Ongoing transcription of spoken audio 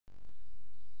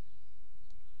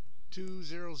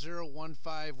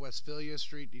20015 Westphalia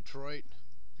Street, Detroit.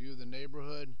 View of the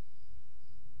neighborhood.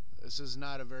 This is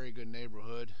not a very good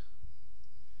neighborhood.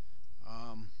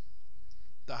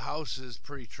 The house is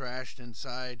pretty trashed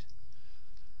inside.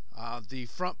 The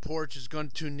front porch is going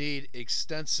to need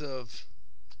extensive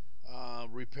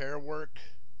repair work.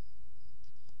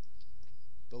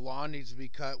 The lawn needs to be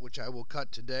cut, which I will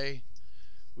cut today.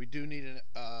 We do need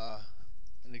an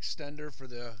extender for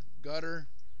the gutter.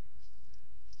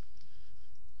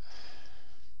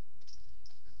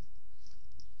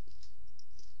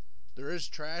 There is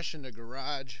trash in the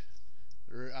garage.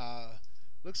 There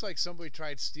looks like somebody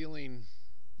tried stealing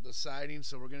the siding,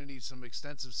 so we're going to need some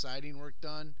extensive siding work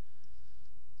done.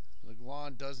 The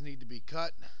lawn does need to be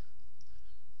cut.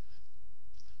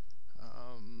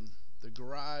 The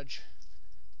garage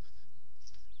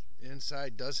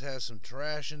inside does have some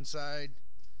trash inside.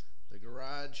 The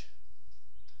garage.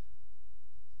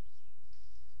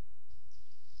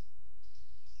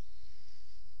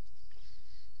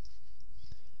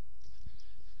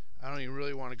 I don't even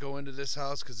really want to go into this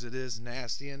house because it is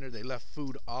nasty in there. They left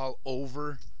food all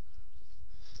over,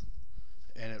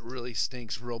 and it really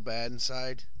stinks real bad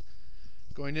inside.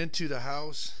 Going into the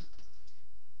house,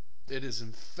 it is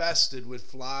infested with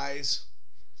flies.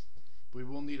 We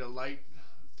will need a light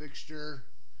fixture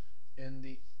in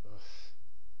the...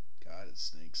 God, it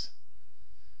stinks.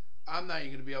 I'm not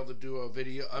even going to be able to do a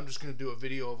video. I'm just going to do a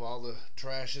video of all the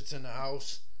trash that's in the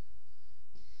house.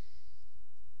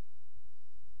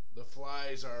 The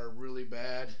flies are really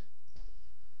bad.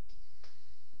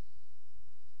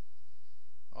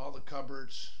 All the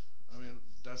cupboards, I mean,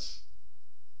 that's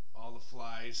all the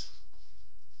flies.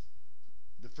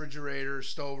 The refrigerator,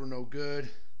 stove are no good.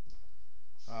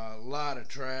 A lot of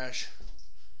trash.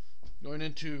 Going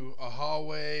into a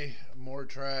hallway, more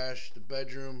trash. The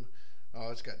bedroom,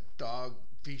 it's got dog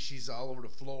feces all over the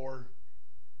floor.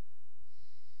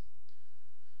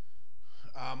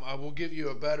 I will give you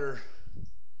a better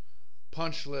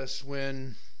punch list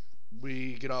when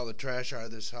we get all the trash out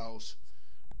of this house.